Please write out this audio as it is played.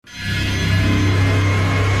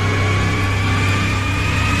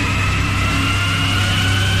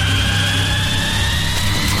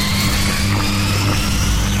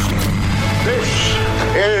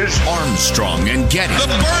Armstrong and Getty. The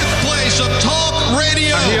birthplace of talk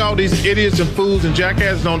radio. I hear all these idiots and fools and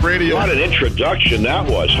jackasses on radio. What an introduction that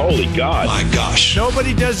was. Holy God. My gosh.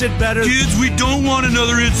 Nobody does it better. Kids, we don't want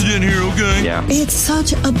another incident here, okay? Yeah. It's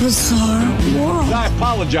such a bizarre world. I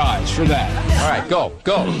apologize for that. All right, go.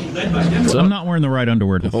 So I'm not wearing the right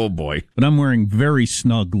underwear. Oh, boy. But I'm wearing very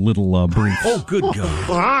snug little briefs. Oh, good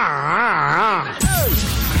God.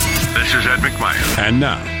 This is Ed McMahon. And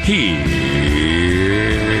now, here's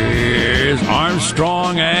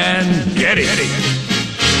Armstrong and Getty.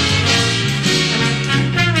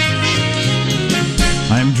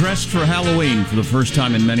 I am dressed for Halloween for the first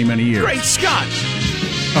time in many, many years. Great Scott.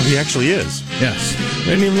 Oh, he actually is. Yes.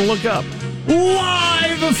 Didn't even look up.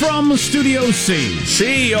 Live from Studio C.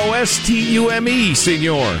 C-O-S-T-U-M-E,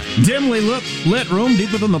 senor. Dimly lit room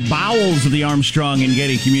deep within the bowels of the Armstrong and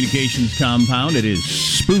Getty Communications compound. It is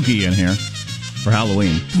spooky in here for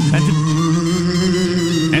Halloween.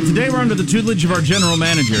 And today we're under the tutelage of our general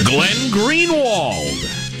manager, Glenn Greenwald.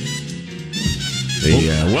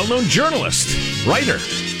 The well-known journalist, writer.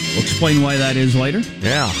 We'll explain why that is later.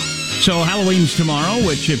 Yeah. So Halloween's tomorrow,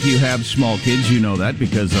 which if you have small kids, you know that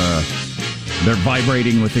because they're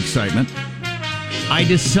vibrating with excitement. I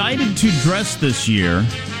decided to dress this year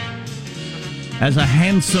as a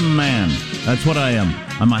handsome man. That's what I am.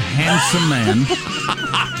 I'm a handsome man.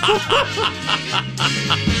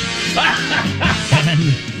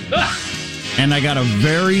 and I got a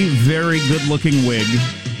very, very good-looking wig.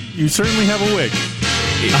 You certainly have a wig.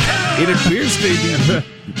 It appears to be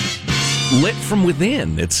lit from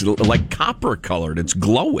within. It's like copper-colored. It's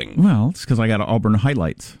glowing. Well, it's because I got Auburn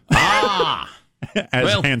highlights.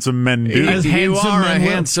 As handsome men do. As you handsome are men a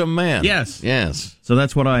will. handsome man. Yes. So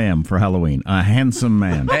that's what I am for Halloween, a handsome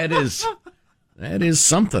man. That is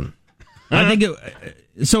something. I think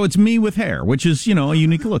so it's me with hair, which is, a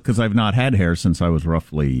unique look because I've not had hair since I was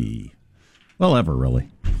roughly, ever really.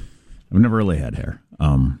 I've never really had hair.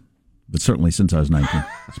 But certainly since I was 19.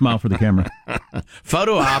 Smile for the camera.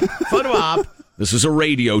 Photo op. This is a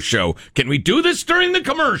radio show. Can we do this during the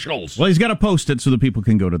commercials? Well, he's got to post it so that people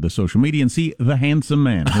can go to the social media and see the handsome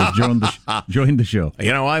man who's joined the show.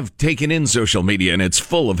 I've taken in social media, and it's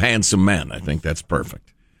full of handsome men. I think that's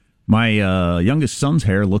perfect. My youngest son's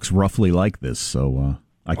hair looks roughly like this, so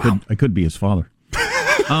I could be his father.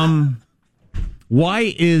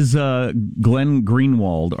 Why is Glenn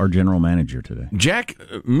Greenwald our general manager today? Jack,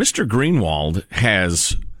 Mr. Greenwald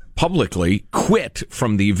has publicly quit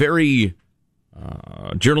from the very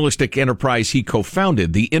journalistic enterprise he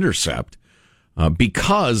co-founded, The Intercept,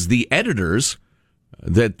 because the editors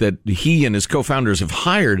that he and his co-founders have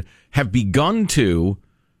hired have begun to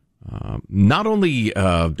not only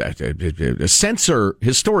censor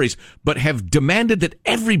his stories, but have demanded that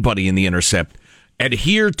everybody in The Intercept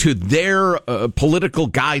adhere to their political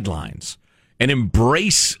guidelines and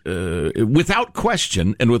embrace, without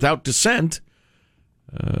question and without dissent,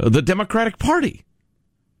 the Democratic Party.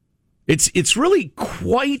 It's really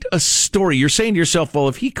quite a story. You're saying to yourself, well,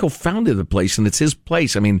 if he co-founded the place and it's his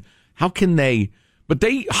place, I mean, how can they? But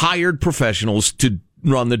they hired professionals to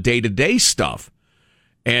run the day-to-day stuff.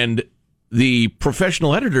 And the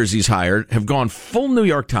professional editors he's hired have gone full New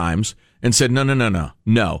York Times and said,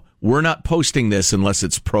 no, we're not posting this unless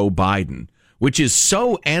it's pro-Biden, which is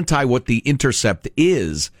so anti what The Intercept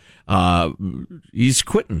is. He's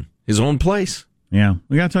quitting his own place. Yeah,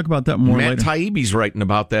 we got to talk about that more later. Matt Taibbi's writing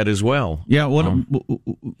about that as well. Yeah,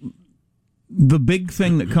 the big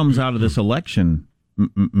thing that comes out of this election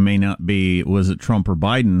may not be, was it Trump or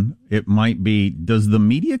Biden? It might be, does the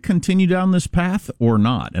media continue down this path or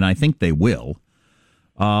not? And I think they will.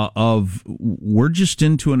 We're just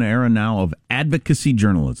into an era now of advocacy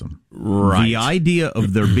journalism. Right. The idea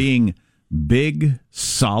of there being big,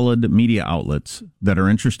 solid media outlets that are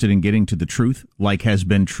interested in getting to the truth, like has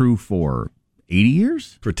been true for 80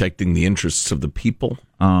 years? Protecting the interests of the people.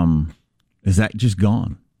 Is that just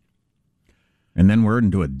gone? And then we're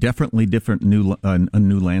into a definitely different new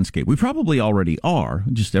landscape. We probably already are.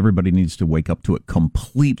 Just everybody needs to wake up to it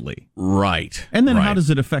completely. Right. And then how does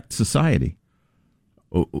it affect society?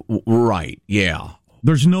 Right. Yeah.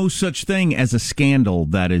 There's no such thing as a scandal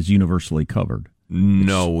that is universally covered.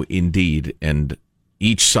 No, indeed. And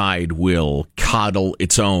each side will coddle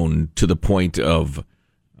its own to the point of,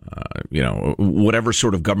 whatever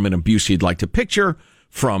sort of government abuse you'd like to picture,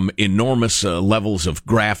 from enormous levels of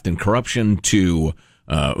graft and corruption to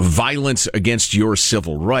violence against your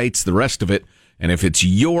civil rights, the rest of it. And if it's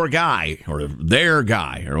your guy or their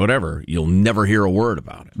guy or whatever, you'll never hear a word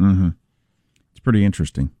about it. Mm-hmm. It's pretty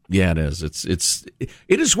interesting. Yeah, it is.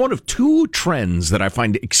 It is one of two trends that I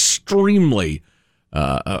find extremely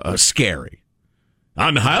scary.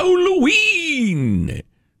 on Halloween.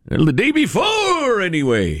 The day before,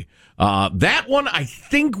 anyway. That one I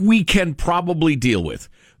think we can probably deal with.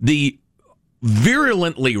 The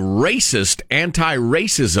virulently racist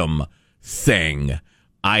anti-racism thing,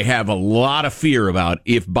 I have a lot of fear about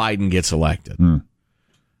if Biden gets elected.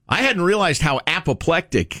 I hadn't realized how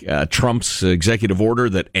apoplectic Trump's executive order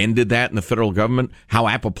that ended that in the federal government, how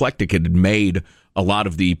apoplectic it had made a lot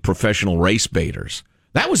of the professional race baiters.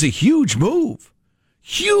 That was a huge move.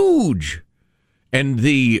 Huge. And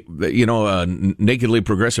Nakedly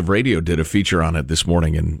Progressive Radio did a feature on it this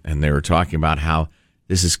morning, and they were talking about how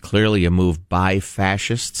this is clearly a move by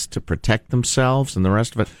fascists to protect themselves and the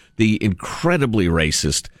rest of it. The incredibly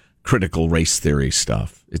racist, critical race theory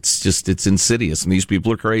stuff. It's insidious, and these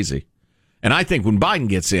people are crazy. And I think when Biden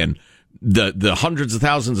gets in, the hundreds of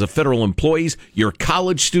thousands of federal employees, your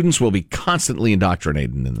college students will be constantly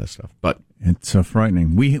indoctrinated in this stuff. But it's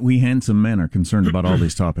frightening. We handsome men are concerned about all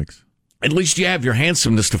these topics. At least you have your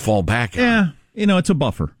handsomeness to fall back on. Yeah, it's a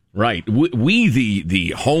buffer. Right. We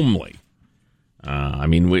the homely.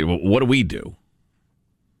 What do we do?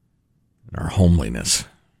 Our homeliness.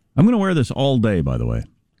 I'm going to wear this all day, by the way.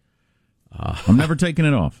 I'm never taking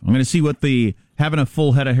it off. I'm going to see what the having a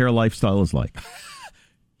full head of hair lifestyle is like.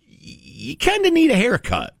 You kind of need a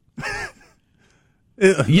haircut.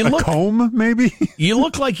 You look, comb, maybe? You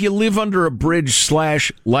look like you live under a bridge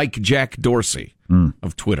 / like Jack Dorsey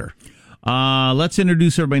of Twitter. Let's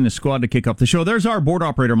introduce everybody in the squad to kick off the show. There's our board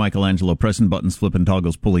operator, Michelangelo, pressing buttons, flipping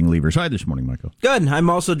toggles, pulling levers. Hi this morning, Michael. Good. I'm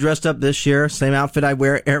also dressed up this year. Same outfit I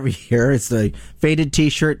wear every year. It's the faded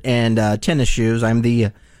T-shirt and tennis shoes. I'm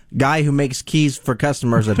the guy who makes keys for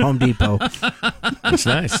customers at Home Depot. That's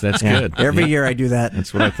nice. That's good. Every year I do that.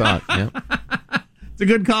 That's what I thought. Yeah. It's a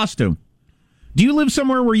good costume. Do you live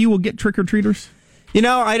somewhere where you will get trick-or-treaters?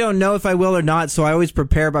 I don't know if I will or not, so I always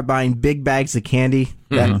prepare by buying big bags of candy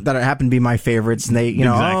that happen to be my favorites. And they,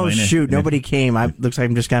 exactly. Oh, shoot, nobody came. Looks like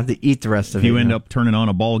I'm just going to have to eat the rest of it. If you end up turning on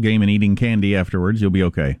a ball game and eating candy afterwards, you'll be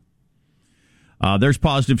okay. There's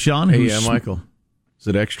Positive Sean. Hey, Michael, is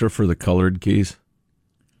it extra for the colored keys?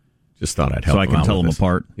 Just thought I'd help. So I can tell them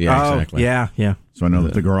apart. Yeah, exactly. Yeah. So I know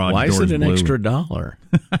that the garage door is blue. Why is it an extra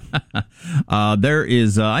 $1? There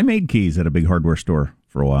is. I made keys at a big hardware store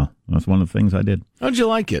for a while. That's one of the things I did. How'd you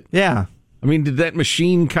like it? Yeah. I mean, did that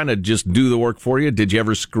machine kind of just do the work for you? Did you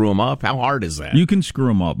ever screw them up? How hard is that? You can screw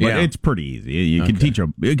them up, but it's pretty easy. You can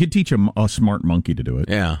teach a smart monkey to do it.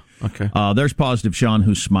 Yeah. Okay. There's Positive Sean,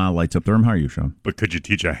 whose smile lights up there. How are you, Sean? But could you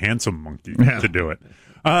teach a handsome monkey to do it?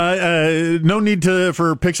 No need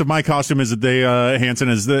for pics of my costume. Is it Hanson?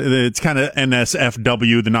 It's kind of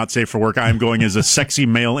NSFW, the not safe for work. I'm going as a sexy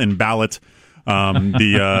male in ballot.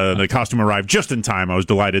 The costume arrived just in time. I was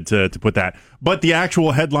delighted to put that. But the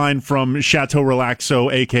actual headline from Chateau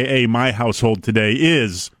Relaxo, a.k.a. my household today,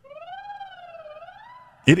 is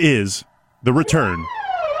the return.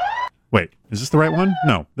 Wait, is this the right one?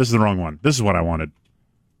 No, this is the wrong one. This is what I wanted.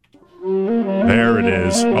 There it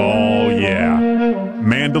is. Oh, yeah.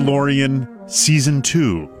 Mandalorian Season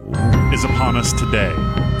 2 is upon us today.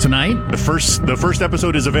 Tonight? The first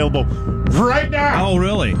episode is available right now. Oh,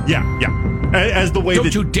 really? Yeah. As the way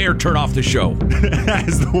Don't you dare turn off the show.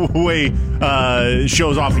 As the way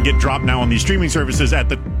shows often get dropped now on these streaming services at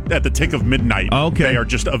the tick of midnight. Okay. They are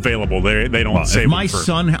just available. They don't save them.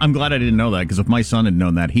 Son, I'm glad I didn't know that, because if my son had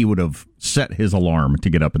known that, he would have set his alarm to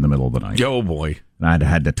get up in the middle of the night. Oh, boy. And I'd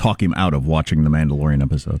had to talk him out of watching the Mandalorian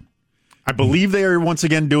episode. I believe they are once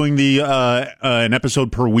again doing the an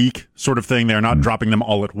episode per week sort of thing. They're not dropping them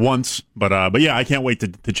all at once, but yeah, I can't wait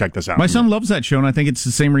to check this out. My son loves that show, and I think it's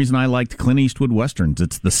the same reason I liked Clint Eastwood westerns.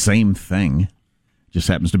 It's the same thing, just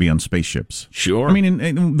happens to be on spaceships. Sure. I mean,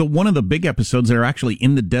 in one of the big episodes, they're actually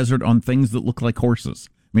in the desert on things that look like horses.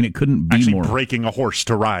 I mean, it couldn't be actually more breaking a horse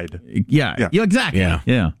to ride. Yeah, exactly.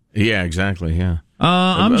 Yeah, exactly. Yeah.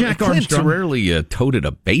 I'm Jack Armstrong. Clint rarely toted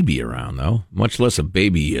a baby around, though, much less a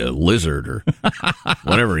baby lizard or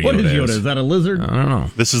whatever Yoda What is Yoda? is. Is that a lizard? I don't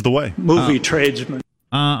know. This is the way. Movie tradesman.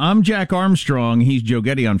 I'm Jack Armstrong. He's Joe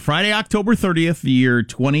Getty. On Friday, October 30th, the year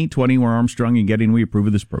 2020, we're Armstrong and Getty, and we approve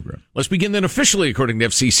of this program. Let's begin then officially according to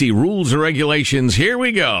FCC rules and regulations. Here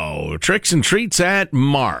we go. Tricks and treats at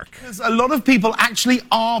Mark. A lot of people actually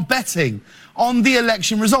are betting on the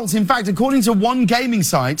election results. In fact, according to one gaming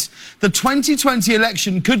site, the 2020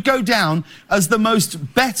 election could go down as the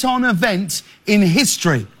most bet-on event in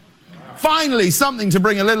history. Finally, something to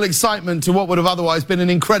bring a little excitement to what would have otherwise been an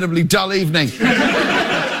incredibly dull evening.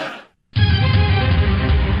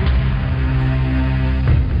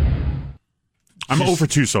 I'm 0 for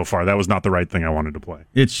 2 so far. That was not the right thing I wanted to play.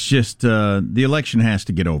 It's just the election has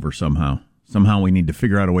to get over somehow. Somehow we need to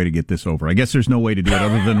figure out a way to get this over. I guess there's no way to do it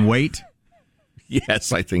other than wait.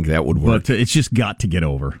 Yes, I think that would work. But it's just got to get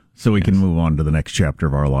over so we can move on to the next chapter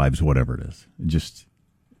of our lives, whatever it is. It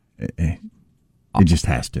just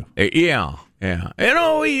has to. Yeah.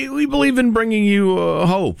 We believe in bringing you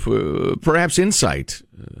hope, perhaps insight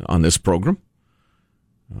on this program.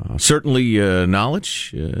 Certainly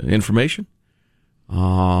knowledge, information.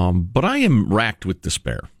 But I am racked with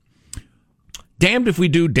despair. Damned if we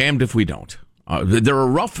do, damned if we don't. There are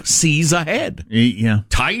rough seas ahead. Yeah.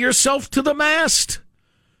 Tie yourself to the mast.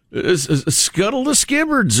 Scuttle the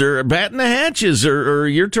skibbards or batten the hatches or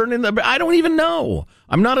you're turning the... I don't even know.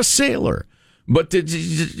 I'm not a sailor. But,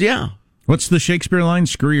 yeah. What's the Shakespeare line?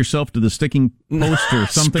 Screw yourself to the sticking post or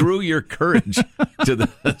something? Screw your courage to the...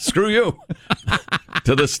 Screw you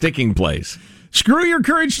to the sticking place. Screw your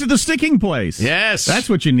courage to the sticking place. Yes. That's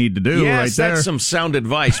what you need to do right there. That's some sound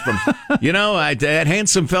advice from, that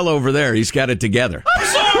handsome fellow over there. He's got it together. I'm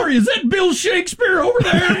sorry, is that Bill Shakespeare over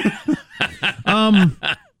there?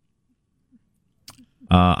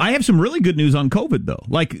 I have some really good news on COVID, though.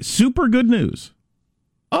 Like, super good news.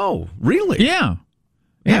 Oh, really? Yeah.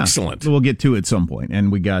 Excellent. We'll get to it at some point. And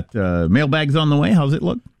we got mailbags on the way. How's it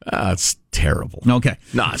look? It's terrible. Okay.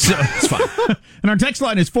 No, it's fine. And our text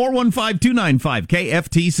line is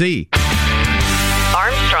 415-295-KFTC.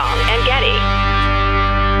 Armstrong and Getty.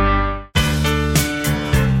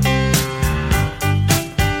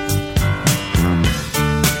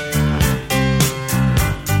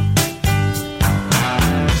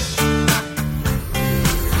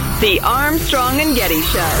 The Armstrong and Getty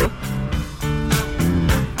Show.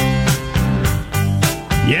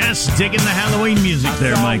 Yes, digging the Halloween music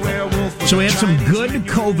there, Michael. So we have some good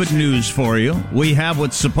COVID news for you. We have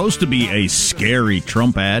what's supposed to be a scary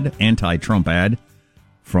Trump ad, anti-Trump ad,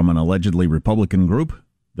 from an allegedly Republican group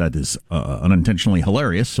that is unintentionally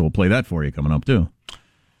hilarious. So we'll play that for you coming up, too.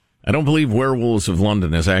 I don't believe Werewolves of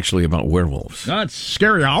London is actually about werewolves. That's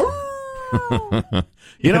scary.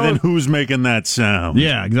 Then who's making that sound?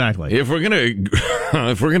 Yeah, exactly. If we're gonna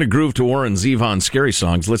groove to Warren Zevon scary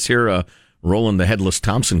songs, let's hear Roland the Headless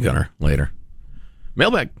Thompson Gunner later.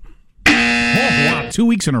 Mailbag. Oh, wow. 2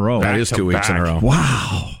 weeks in a row. That is 2 weeks in a row.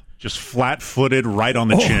 Wow. Just flat-footed right on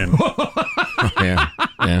the chin. Yeah.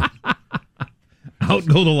 Out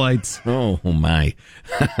go the lights. Oh, my.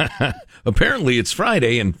 Apparently, it's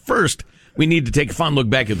Friday, and first, we need to take a fun look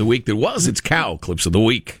back at the week that was. It's Cow Clips of the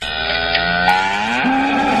Week.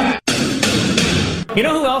 You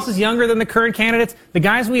know who else is younger than the current candidates? The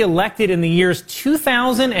guys we elected in the years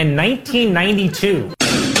 2000 and 1992.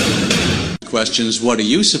 Question is, what are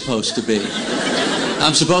you supposed to be?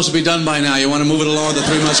 I'm supposed to be done by now. You want to move it along with the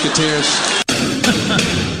Three Musketeers?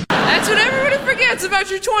 That's what everybody forgets about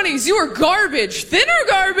your 20s. You were garbage. Thinner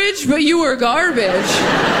garbage, but you were garbage.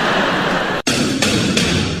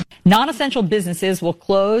 Non-essential businesses will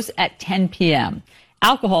close at 10 p.m.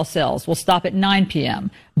 Alcohol sales will stop at 9 p.m.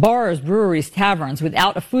 Bars, breweries, taverns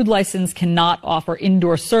without a food license cannot offer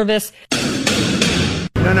indoor service.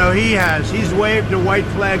 No, he has. He's waved a white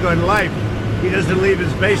flag on life. He doesn't leave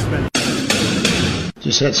his basement.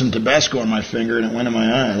 Just had some Tabasco on my finger and it went in my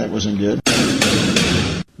eye. That wasn't good.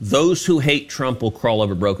 Those who hate Trump will crawl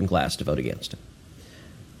over broken glass to vote against him.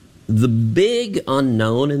 The big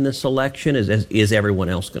unknown in this election is everyone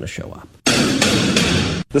else going to show up.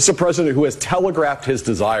 This is a president who has telegraphed his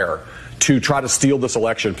desire to try to steal this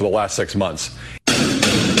election for the last 6 months.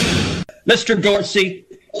 Mr. Dorsey,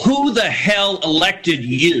 who the hell elected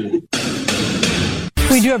you?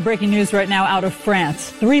 We do have breaking news right now out of France.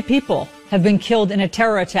 3 people have been killed in a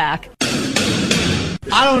terror attack.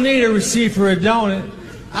 I don't need a receipt for a donut.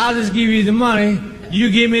 I'll just give you the money. You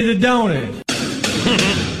give me the donut.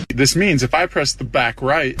 This means if I press the back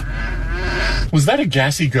right... Was that a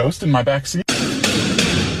gassy ghost in my back seat?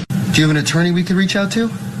 Do you have an attorney we could reach out to?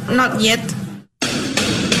 Not yet.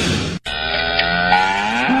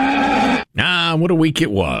 What a week it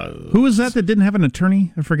was. Who was that didn't have an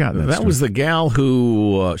attorney? I forgot that. That was the gal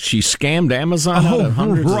who she scammed Amazon out of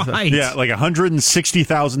hundreds right. Yeah, like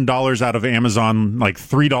 $160,000 out of Amazon, like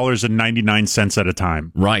 $3.99 at a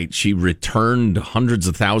time. Right. She returned hundreds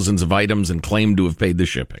of thousands of items and claimed to have paid the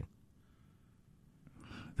shipping.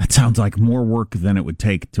 That sounds like more work than it would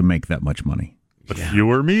take to make that much money. But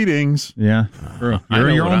fewer meetings. Yeah. You're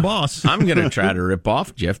your own boss. I'm going to try to rip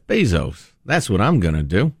off Jeff Bezos. That's what I'm going to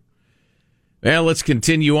do. Well, let's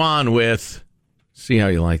continue on with, see how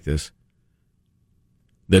you like this,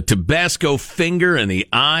 the Tabasco finger in the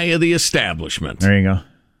eye of the establishment. There you go.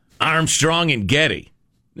 Armstrong and Getty.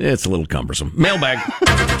 It's a little cumbersome. Mailbag.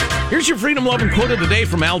 Here's your freedom-loving quote of the day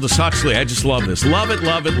from Aldous Huxley. I just love this. Love it,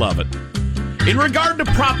 love it, love it. In regard to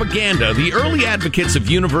propaganda, the early advocates of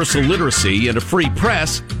universal literacy and a free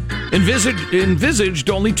press envisaged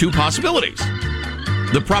only two possibilities.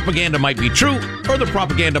 The propaganda might be true, or the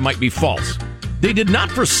propaganda might be false. They did not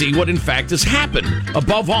foresee what in fact has happened,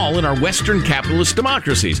 above all in our Western capitalist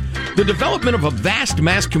democracies. The development of a vast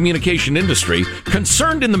mass communication industry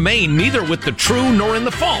concerned in the main neither with the true nor in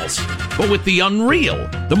the false, but with the unreal,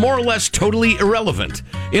 the more or less totally irrelevant.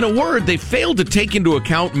 In a word, they failed to take into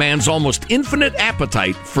account man's almost infinite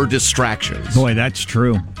appetite for distractions. Boy, that's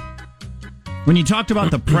true. When you talked about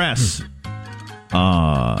the press,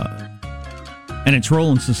 and its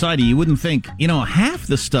role in society, you wouldn't think, half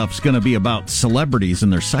the stuff's going to be about celebrities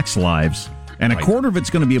and their sex lives, and a quarter of it's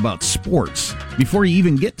going to be about sports, before you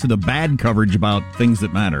even get to the bad coverage about things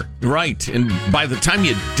that matter. Right, and by the time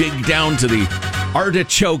you dig down to the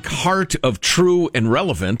artichoke heart of true and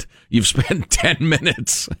relevant, you've spent 10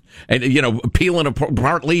 minutes and, peeling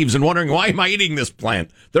apart leaves and wondering, why am I eating this plant?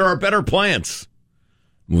 There are better plants.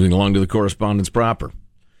 Moving along to the correspondence proper.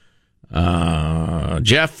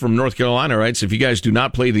 Jeff from North Carolina writes, if you guys do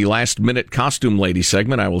not play the last-minute costume lady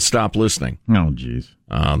segment, I will stop listening. Oh, jeez.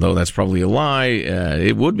 Though that's probably a lie.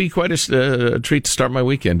 It would be quite a treat to start my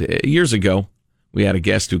weekend. Years ago, we had a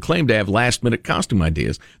guest who claimed to have last-minute costume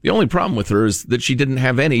ideas. The only problem with her is that she didn't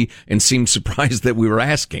have any and seemed surprised that we were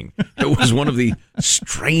asking. It was one of the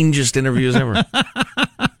strangest interviews ever.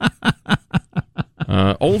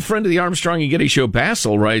 Old friend of the Armstrong and Getty Show,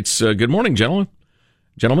 Basil, writes, good morning, gentlemen.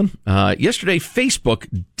 Yesterday,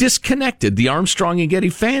 Facebook disconnected the Armstrong and Getty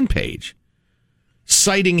fan page,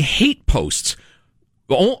 citing hate posts.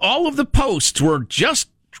 All of the posts were just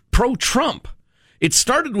pro-Trump. It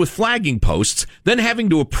started with flagging posts, then having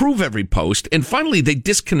to approve every post, and finally they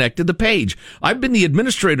disconnected the page. I've been the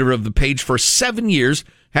administrator of the page for 7 years,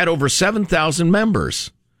 had over 7,000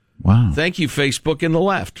 members. Wow. Thank you, Facebook and the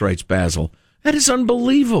left, writes Basil. That is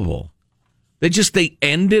unbelievable. They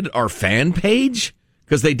ended our fan page?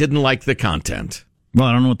 Because they didn't like the content. Well,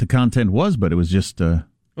 I don't know what the content was, but it was just...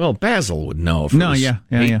 Well, Basil would know if it was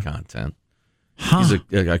hate content. Huh.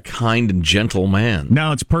 He's a kind and gentle man.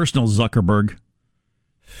 Now it's personal, Zuckerberg.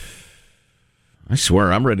 I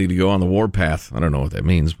swear, I'm ready to go on the warpath. I don't know what that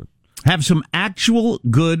means, but... Have some actual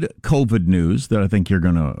good COVID news that I think you're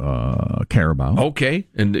going to care about. Okay.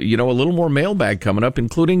 And, a little more mailbag coming up,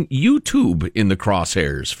 including YouTube in the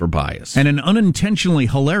crosshairs for bias. And an unintentionally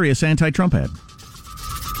hilarious anti-Trump ad.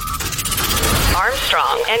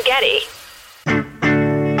 Armstrong and Getty.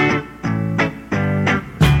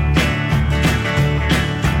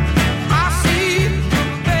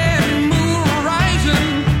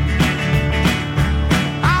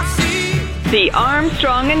 The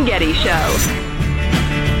Armstrong and Getty Show.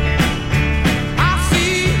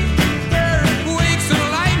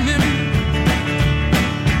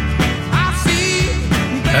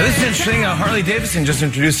 Now, this is interesting. Harley Davidson just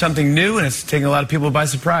introduced something new, and it's taking a lot of people by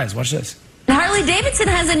surprise. Watch this. Harley Davidson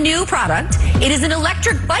has a new product. It is an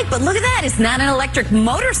electric bike, but look at that. It's not an electric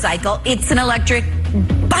motorcycle. It's an electric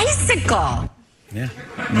bicycle. Yeah.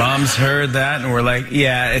 Moms heard that, and we're like,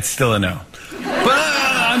 yeah, it's still a no. But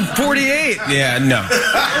I'm 48. Yeah, no.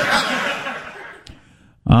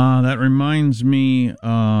 That reminds me,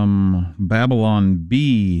 Babylon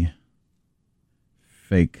Bee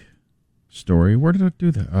fake story. Where did I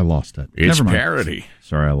do that? I lost it. It's Never mind. parody.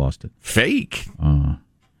 Sorry, I lost it. Fake.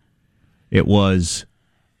 It was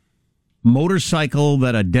motorcycle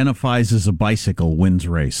that identifies as a bicycle wins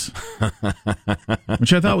race,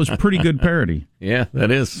 which I thought was pretty good parody. Yeah,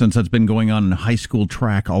 that is. Since that's been going on in high school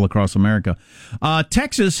track all across America.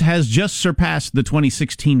 Texas has just surpassed the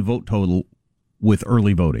 2016 vote total with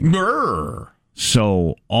early voting. Brr.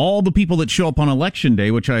 So all the people that show up on Election Day,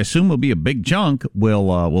 which I assume will be a big chunk,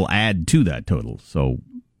 will add to that total. So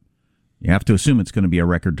you have to assume it's going to be a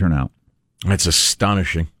record turnout. That's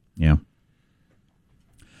astonishing. Yeah.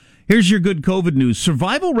 Here's your good COVID news.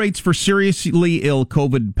 Survival rates for seriously ill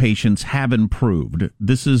COVID patients have improved.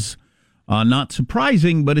 This is not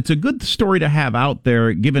surprising, but it's a good story to have out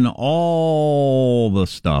there, given all the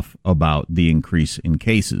stuff about the increase in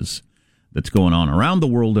cases that's going on around the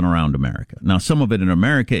world and around America. Now, some of it in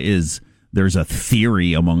America is there's a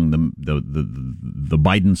theory among the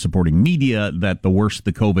Biden-supporting media that the worse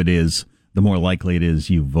the COVID is, the more likely it is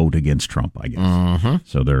you vote against Trump, I guess. Mm-hmm.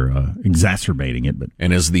 So they're exacerbating it.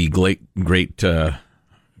 And as the great,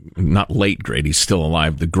 not late great, he's still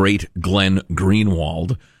alive, the great Glenn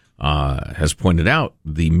Greenwald has pointed out,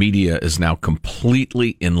 the media is now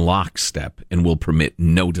completely in lockstep and will permit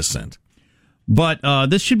no dissent. But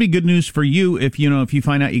this should be good news for you if you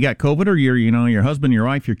find out you got COVID or your husband, your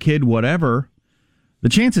wife, your kid, whatever. The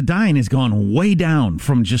chance of dying has gone way down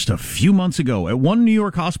from just a few months ago. At one New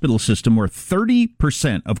York hospital system where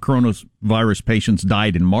 30% of coronavirus patients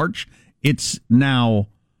died in March, it's now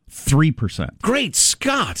 3%. Great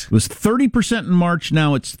Scott! It was 30% in March,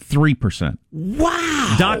 now it's 3%.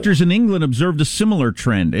 Wow! Doctors in England observed a similar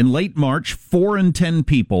trend. In late March, 4 in 10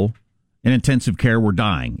 people in intensive care were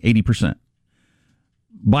dying, 80%.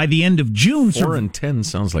 By the end of June, 4 in 10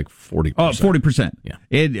 sounds like 40%. 40%.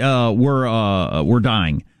 Yeah. Were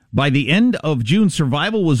dying. By the end of June,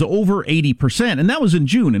 survival was over 80%, and that was in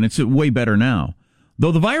June, and it's way better now.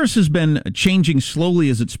 Though the virus has been changing slowly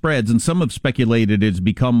as it spreads, and some have speculated it's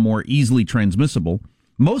become more easily transmissible,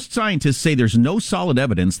 most scientists say there's no solid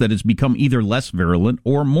evidence that it's become either less virulent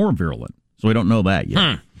or more virulent. So we don't know that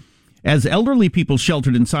yet. As elderly people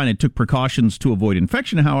sheltered inside and took precautions to avoid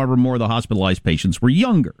infection, however, more of the hospitalized patients were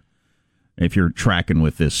younger, if you're tracking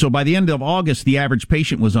with this. So by the end of August, the average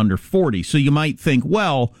patient was under 40. So you might think,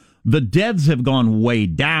 well, the deaths have gone way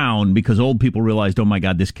down because old people realized, oh, my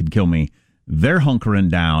God, this could kill me. They're hunkering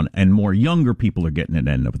down, and more younger people are getting it and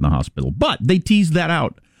end up in the hospital. But they teased that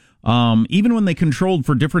out. Even when they controlled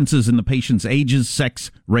for differences in the patient's ages, sex,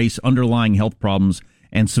 race, underlying health problems,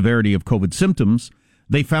 and severity of COVID symptoms,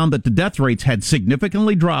 they found that the death rates had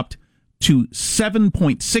significantly dropped to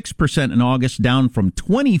 7.6% in August, down from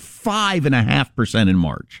 25.5% in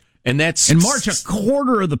March. And that's in March, a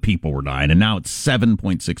quarter of the people were dying, and now it's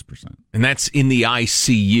 7.6%. And that's in the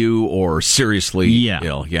ICU or seriously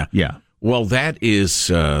ill. Yeah. Well,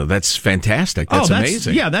 that's fantastic. That's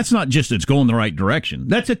amazing. Yeah, that's not just it's going the right direction.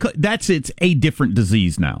 It's a different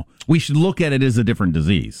disease now. We should look at it as a different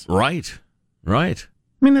disease. Right.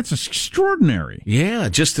 I mean, that's extraordinary. Yeah,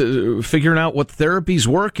 just figuring out what therapies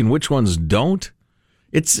work and which ones don't.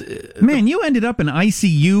 Man, you ended up in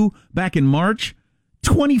ICU back in March,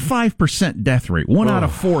 25% death rate, 1 out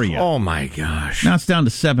of 4 yet. Oh, my gosh. Now it's down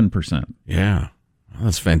to 7%. Yeah. Well,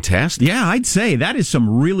 that's fantastic. Yeah, I'd say that is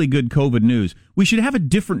some really good COVID news. We should have a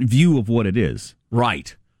different view of what it is.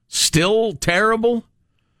 Right. Still terrible,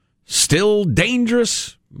 still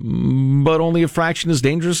dangerous, but only a fraction as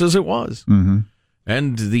dangerous as it was. Mm-hmm.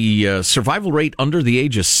 And the survival rate under the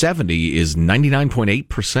age of 70 is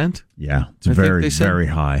 99.8%. Yeah, it's very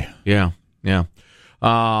high. Yeah.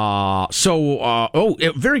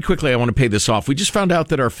 Very quickly, I want to pay this off. We just found out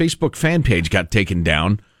that our Facebook fan page got taken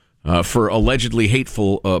down for allegedly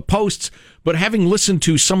hateful posts. But having listened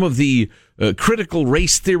to some of the critical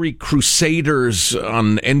race theory crusaders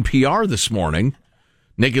on NPR this morning,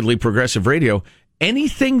 Nakedly Progressive Radio,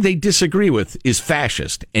 anything they disagree with is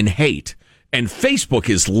fascist and hate. And Facebook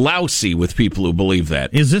is lousy with people who believe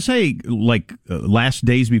that. Is this last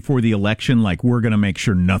days before the election, like we're going to make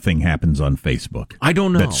sure nothing happens on Facebook? I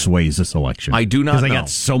don't know. That sways this election. I do not know. Because they got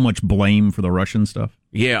so much blame for the Russian stuff?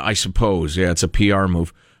 Yeah, I suppose. Yeah, it's a PR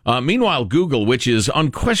move. Meanwhile, Google, which is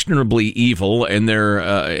unquestionably evil, and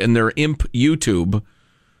their imp YouTube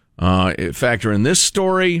factor in this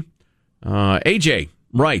story. AJ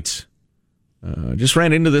writes, just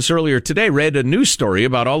ran into this earlier today, read a news story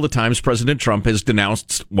about all the times President Trump has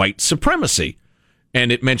denounced white supremacy.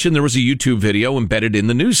 And it mentioned there was a YouTube video embedded in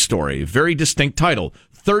the news story. Very distinct title.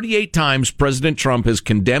 38 times President Trump has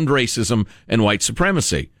condemned racism and white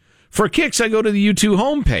supremacy. For kicks, I go to the YouTube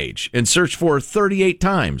homepage and search for 38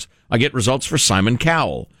 times. I get results for Simon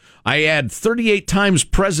Cowell. I add 38 times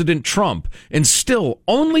President Trump and still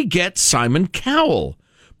only get Simon Cowell.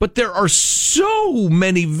 But there are so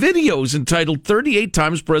many videos entitled 38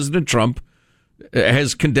 times President Trump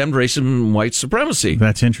has condemned racism and white supremacy.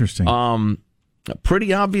 That's interesting.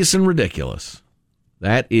 Pretty obvious and ridiculous.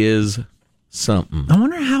 That is something. I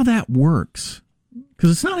wonder how that works. Because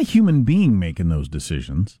it's not a human being making those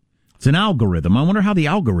decisions. It's an algorithm. I wonder how the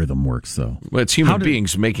algorithm works, though. Well, it's human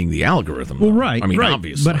beings making the algorithm. Well, right. I mean, right.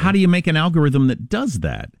 obviously. But how do you make an algorithm that does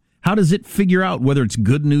that? How does it figure out whether it's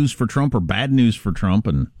good news for Trump or bad news for Trump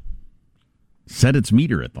and set its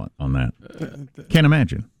meter on that? Can't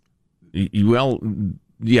imagine. Well,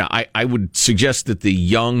 yeah, I would suggest that the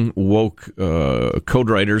young, woke code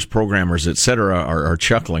writers, programmers, etc., are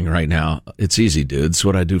chuckling right now. It's easy, dude. It's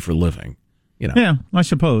what I do for a living. You know. Yeah, I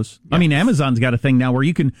suppose. Yeah. I mean, Amazon's got a thing now where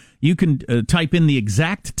you can type in the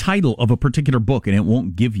exact title of a particular book and it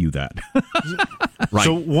won't give you that. Right.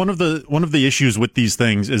 So one of the issues with these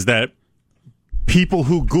things is that people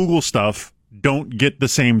who Google stuff don't get the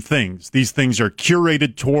same things. These things are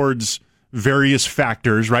curated towards various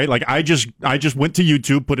factors, right? Like I just went to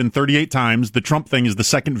YouTube, put in 38 times. The Trump thing is the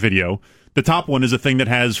second video. The top one is a thing that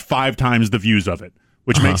has 5 times the views of it,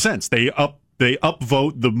 which makes sense. They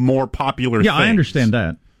upvote the more popular things. I understand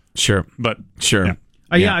that. Sure. But sure. Yeah.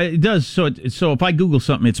 Yeah, it does. So if I Google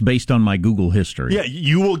something, it's based on my Google history. Yeah,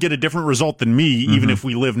 you will get a different result than me, even if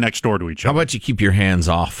we live next door to each other. How about you keep your hands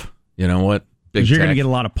off? You know what? Because you're going to get a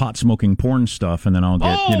lot of pot-smoking porn stuff, and then I'll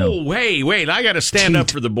get, wait, I got to stand up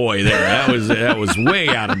for the boy there. That was way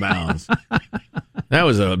out of bounds. That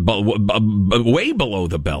was a way below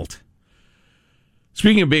the belt.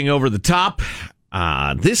 Speaking of being over the top,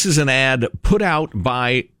 this is an ad put out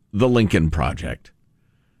by the Lincoln Project.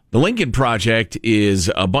 The Lincoln Project is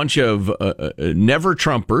a bunch of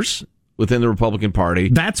never-Trumpers within the Republican Party.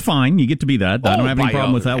 That's fine. You get to be that. I don't have any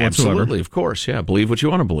problem with that whatsoever. Absolutely, of course. Yeah, believe what you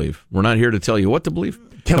want to believe. We're not here to tell you what to believe.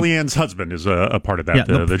 Kellyanne's husband is a part of that,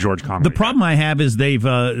 the George Conway. The problem I have is they've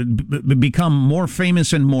become more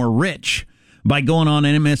famous and more rich by going on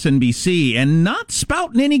MSNBC and not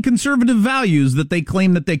spouting any conservative values that they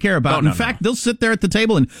claim that they care about. In fact, they'll sit there at the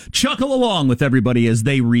table and chuckle along with everybody as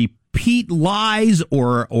they repeat lies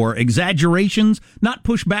or exaggerations, not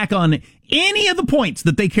push back on any of the points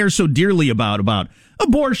that they care so dearly about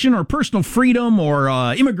abortion or personal freedom or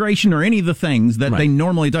immigration or any of the things that they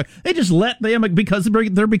normally talk. They just let them, because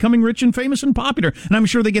they're becoming rich and famous and popular. And I'm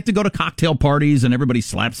sure they get to go to cocktail parties and everybody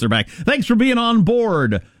slaps their back. Thanks for being on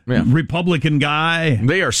board, Republican guy.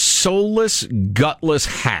 They are soulless, gutless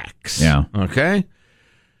hacks. Yeah. Okay?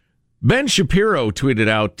 Ben Shapiro tweeted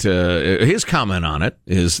out his comment on it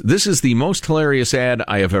is, "This is the most hilarious ad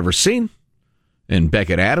I have ever seen." And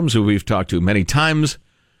Beckett Adams, who we've talked to many times,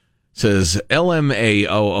 says,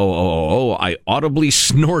 LMAOOOO, I audibly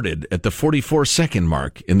snorted at the 44-second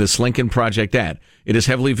mark in this Lincoln Project ad. It is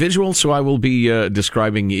heavily visual, so I will be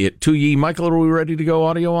describing it to ye. Michael, are we ready to go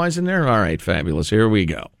audio-wise in there? All right, fabulous. Here we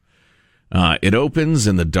go. It opens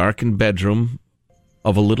in the darkened bedroom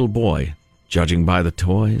of a little boy. Judging by the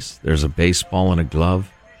toys, there's a baseball and a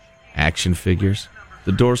glove, action figures.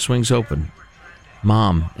 The door swings open.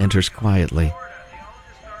 Mom enters quietly.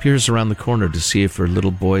 Peers around the corner to see if her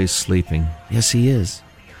little boy is sleeping. Yes, he is.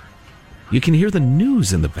 You can hear the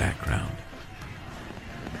news in the background.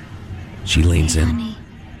 She leans in. Honey.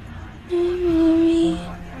 Mommy.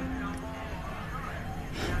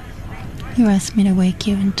 You asked me to wake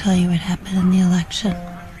you and tell you what happened in the election.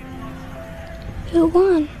 Who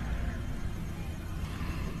won?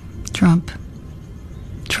 Trump.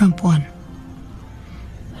 Trump won.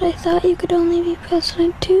 But I thought you could only be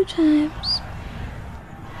president 2 times.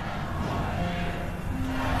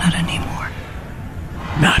 Not anymore.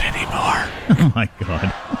 Not anymore. Oh, my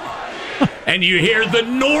God. And you hear the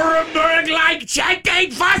Nuremberg-like chanting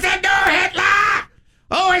for the new Hitler,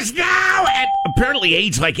 who is now at apparently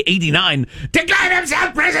age like 89, declared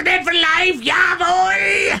himself president for life.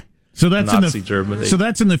 Jawohl! So that's Nazi Germany. So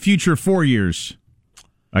that's in the future 4 years,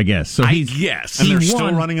 I guess. So yes, and they're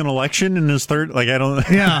still running an election in his third. Like I don't.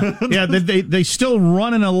 Yeah. They still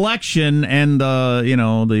run an election, and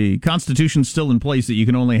the Constitution's still in place that you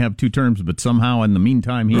can only have 2 terms. But somehow, in the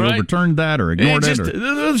meantime, he overturned that or ignored it.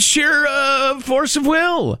 The sheer force of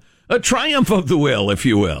will, a triumph of the will, if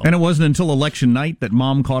you will. And it wasn't until election night that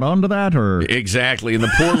Mom caught on to that, or exactly. And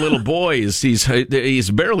the poor little boy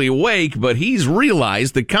he's barely awake, but he's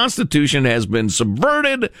realized the Constitution has been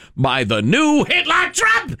subverted by the new Hitler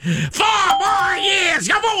Trump. 4 more years,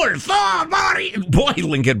 jawohl, 4 more years. Boy,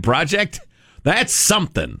 Lincoln Project, that's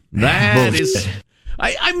something. That is.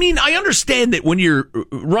 I mean, I understand that when you're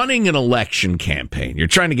running an election campaign, you're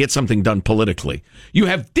trying to get something done politically. You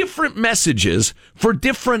have different messages for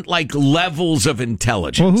different, levels of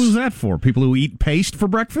intelligence. Well, who's that for? People who eat paste for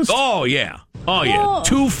breakfast? Oh, yeah. Oh, yeah. Whoa.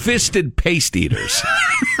 2-fisted paste eaters.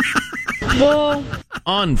 Whoa.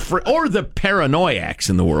 Or the paranoiacs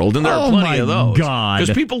in the world, and there are plenty of those. God.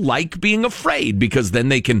 Because people like being afraid, because then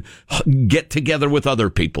they can get together with other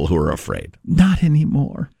people who are afraid. Not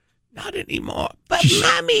anymore. Not anymore. But,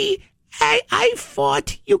 Mommy, I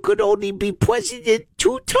thought you could only be president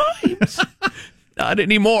 2 times. Not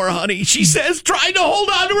anymore, honey, she says, trying to hold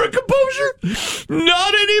on to her composure.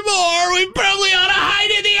 Not anymore. We probably ought to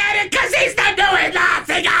hide in the attic because he's not doing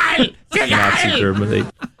Nazi guy. Nazi Germany.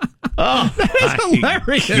 Oh, that is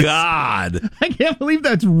hilarious. God. I can't believe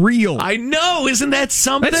that's real. I know. Isn't that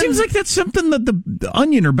something? That seems like that's something that the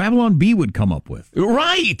Onion or Babylon Bee would come up with.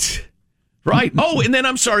 Right. Oh, and then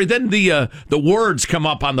I'm sorry. Then the words come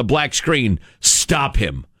up on the black screen. Stop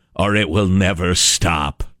him, or it will never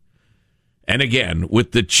stop. And again,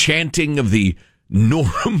 with the chanting of the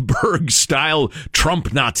Nuremberg-style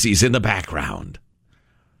Trump Nazis in the background.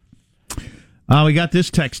 We got this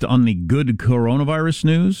text on the good coronavirus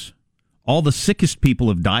news. All the sickest people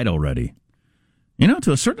have died already.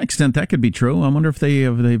 To a certain extent, that could be true. I wonder if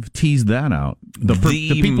they've teased that out. The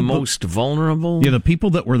people most vulnerable? Yeah, the people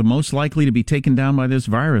that were the most likely to be taken down by this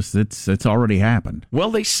virus, it's already happened. Well,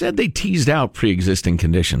 they said they teased out pre-existing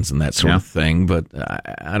conditions and that sort of thing, but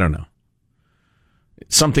I don't know.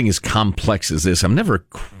 Something as complex as this, I'm never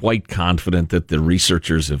quite confident that the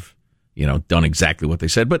researchers have, done exactly what they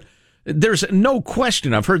said. But there's no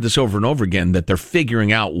question, I've heard this over and over again, that they're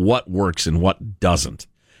figuring out what works and what doesn't,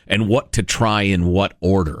 and what to try in what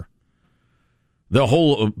order. The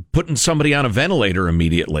whole putting somebody on a ventilator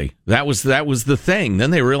immediately, that was the thing.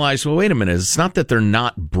 Then they realized, well, wait a minute, it's not that they're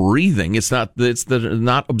not breathing, it's that they're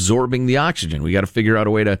not absorbing the oxygen. We got to figure out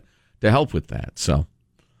a way to help with that. So,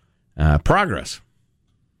 progress.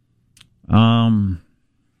 So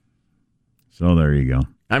there you go.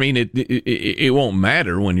 I mean, it won't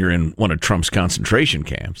matter when you're in one of Trump's concentration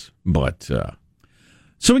camps, but...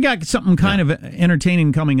 So we got something kind of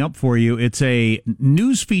entertaining coming up for you. It's a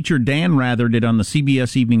news feature Dan Rather did on the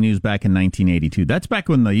CBS Evening News back in 1982. That's back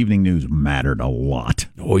when the Evening News mattered a lot.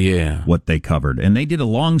 Oh, yeah. What they covered. And they did a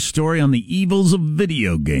long story on the evils of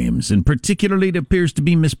video games, and particularly it appears to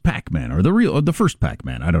be Miss Pac-Man, or the first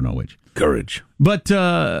Pac-Man. I don't know which. Courage. But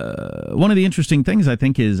one of the interesting things, I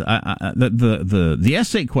think, is the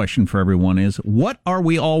essay question for everyone is, what are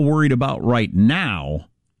we all worried about right now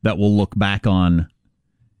that we'll look back on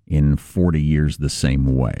in 40 years the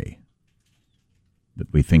same way,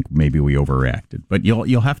 that we think maybe we overreacted? But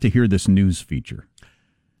you'll have to hear this news feature.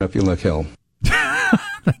 I feel like hell.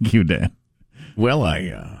 Thank you, Dan. Well,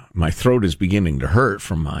 my throat is beginning to hurt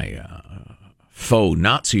from my faux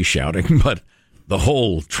Nazi shouting, but the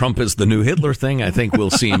whole Trump is the new Hitler thing, I think, will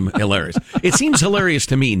seem hilarious. It seems hilarious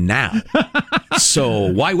to me now,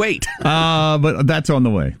 so why wait? But that's on the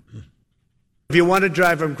way. If you want to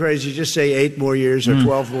drive them crazy, just say 8 more years or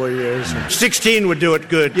 12 more years. 16 would do it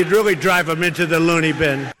good. You'd really drive them into the loony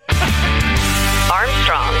bin.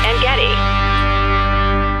 Armstrong and Getty.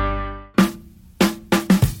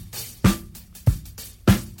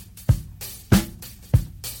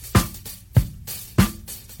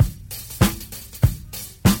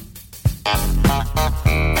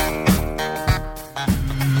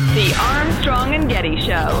 The Armstrong and Getty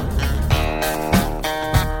Show.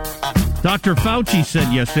 Dr. Fauci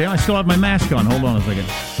said yesterday, I still have my mask on. Hold on a second.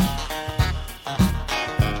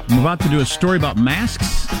 I'm about to do a story about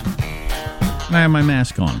masks. I have my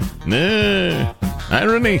mask on.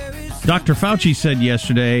 Irony. Dr. Fauci said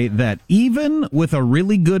yesterday that even with a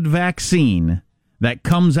really good vaccine that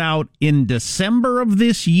comes out in December of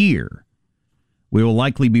this year, we will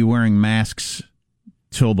likely be wearing masks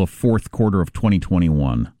till the fourth quarter of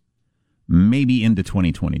 2021. Maybe into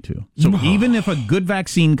 2022. So even if a good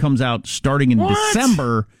vaccine comes out starting in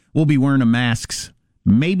December, we'll be wearing masks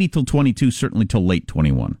maybe till 22, certainly till late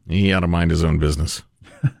 21. He ought to mind his own business.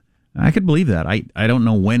 I could believe that. I don't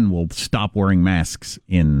know when we'll stop wearing masks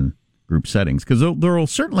in group settings, because there will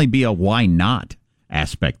certainly be a why not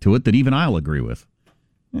aspect to it that even I'll agree with.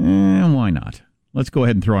 Why not? Let's go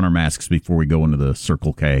ahead and throw on our masks before we go into the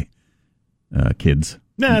Circle K, kids.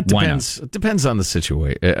 Nah, it depends. It depends on the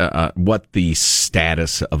situation, what the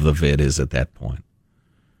status of the vid is at that point.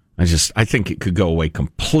 I think it could go away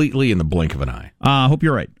completely in the blink of an eye. I hope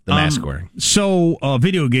you're right. The mask wearing. So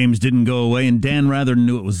video games didn't go away, and Dan Rather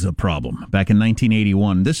knew it was a problem back in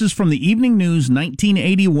 1981. This is from the Evening News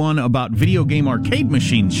 1981 about video game arcade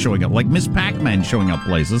machines showing up, like Miss Pac-Man showing up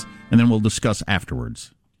places, and then we'll discuss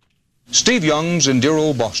afterwards. Steve Young's in dear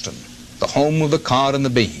old Boston, the home of the cod and the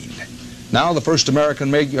bean. Now the first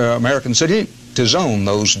American city to zone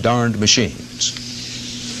those darned machines.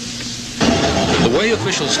 The way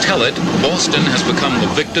officials tell it, Boston has become the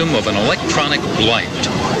victim of an electronic blight.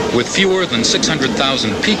 With fewer than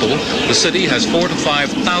 600,000 people, the city has 4,000 to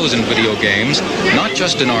 5,000 video games, not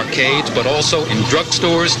just in arcades, but also in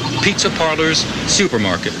drugstores, pizza parlors,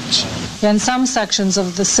 supermarkets. In some sections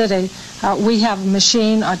of the city, we have a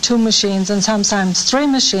machine or 2 machines and sometimes 3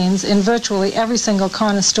 machines in virtually every single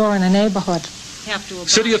corner store in a neighborhood.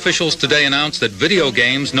 City officials today announced that video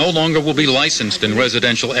games no longer will be licensed in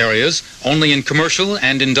residential areas, only in commercial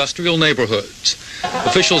and industrial neighborhoods.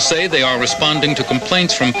 Officials say they are responding to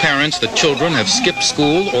complaints from parents that children have skipped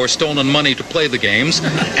school or stolen money to play the games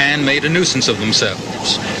and made a nuisance of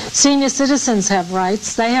themselves. Senior citizens have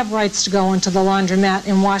rights. They have rights to go into the laundromat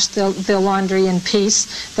and wash their laundry in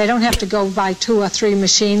peace. They don't have to go by 2 or 3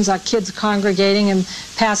 machines or kids congregating and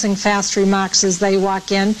passing fast remarks as they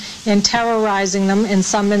walk in and terrorizing them in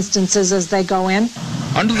some instances as they go in.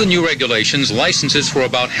 Under the new regulations, licenses for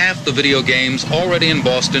about half the video games already in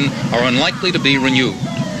Boston are unlikely to be renewed,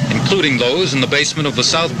 including those in the basement of the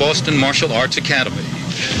South Boston Martial Arts Academy.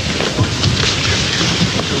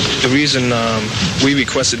 The reason we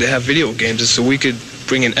requested to have video games is so we could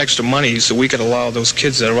bring in extra money so we could allow those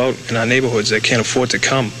kids that are out in our neighborhoods that can't afford to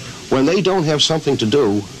come. When they don't have something to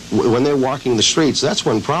do, when they're walking the streets, that's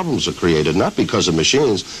when problems are created, not because of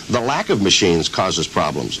machines. The lack of machines causes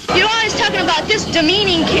problems. You're always talking about this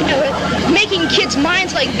demeaning, making kids'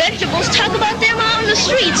 minds like vegetables. Talk about them out on the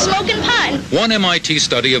street smoking pot. One MIT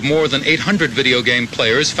study of more than 800 video game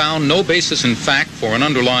players found no basis in fact for an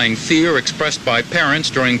underlying fear expressed by parents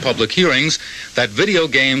during public hearings that video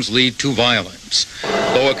games lead to violence.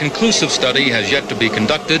 Though a conclusive study has yet to be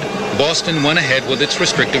conducted, Boston went ahead with its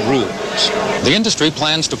restrictive rules. The industry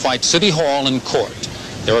plans to fight City Hall in court.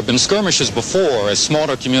 There have been skirmishes before as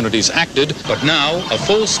smaller communities acted, but now a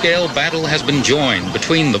full-scale battle has been joined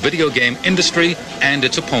between the video game industry and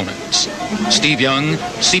its opponents. Steve Young,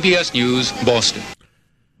 CBS News, Boston.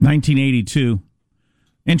 1982.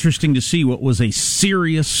 Interesting to see what was a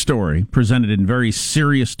serious story presented in very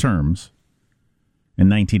serious terms in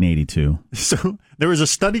 1982. So there was a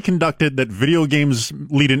study conducted that video games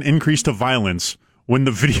lead an increase to violence when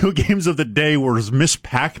the video games of the day were Miss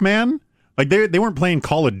Pac-Man. Like they weren't playing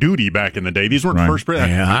Call of Duty back in the day. These weren't first person.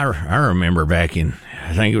 Yeah, I remember back in,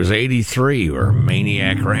 I think it was 83, where a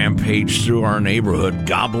maniac rampaged through our neighborhood,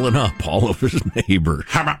 gobbling up all of his neighbors.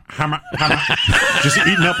 Just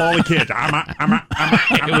eating up all the kids.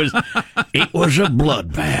 It was a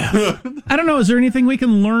bloodbath. I don't know. Is there anything we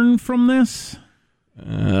can learn from this?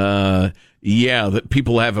 Yeah, that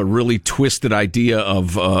people have a really twisted idea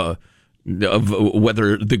of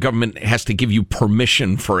whether the government has to give you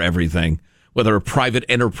permission for everything, whether a private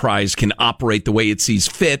enterprise can operate the way it sees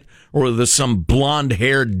fit, or whether some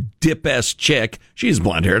blonde-haired dip-ass chick, she's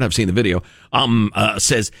blonde-haired, I've seen the video,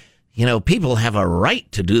 says, people have a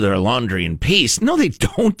right to do their laundry in peace. No, they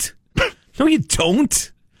don't. No, you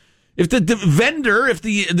don't. If the vendor, if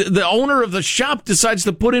the owner of the shop decides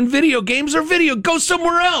to put in video games or go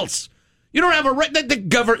somewhere else. You don't have a right.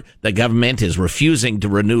 The government is refusing to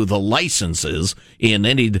renew the licenses in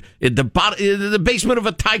the basement of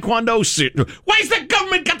a taekwondo center. Why's the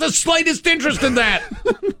government got the slightest interest in that?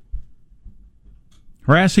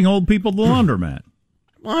 Harassing old people at the laundromat.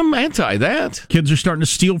 I'm anti that. Kids are starting to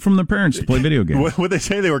steal from their parents to play video games. What they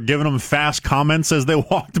say? They were giving them fast comments as they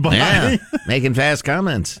walked by. Yeah, making fast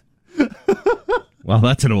comments. Well,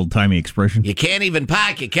 that's an old-timey expression. You can't even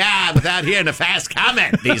park your car without hearing a fast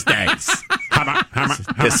comment these days.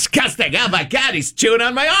 Disgusting. Oh, my God, he's chewing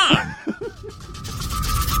on my arm.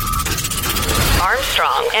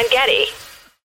 Armstrong and Getty.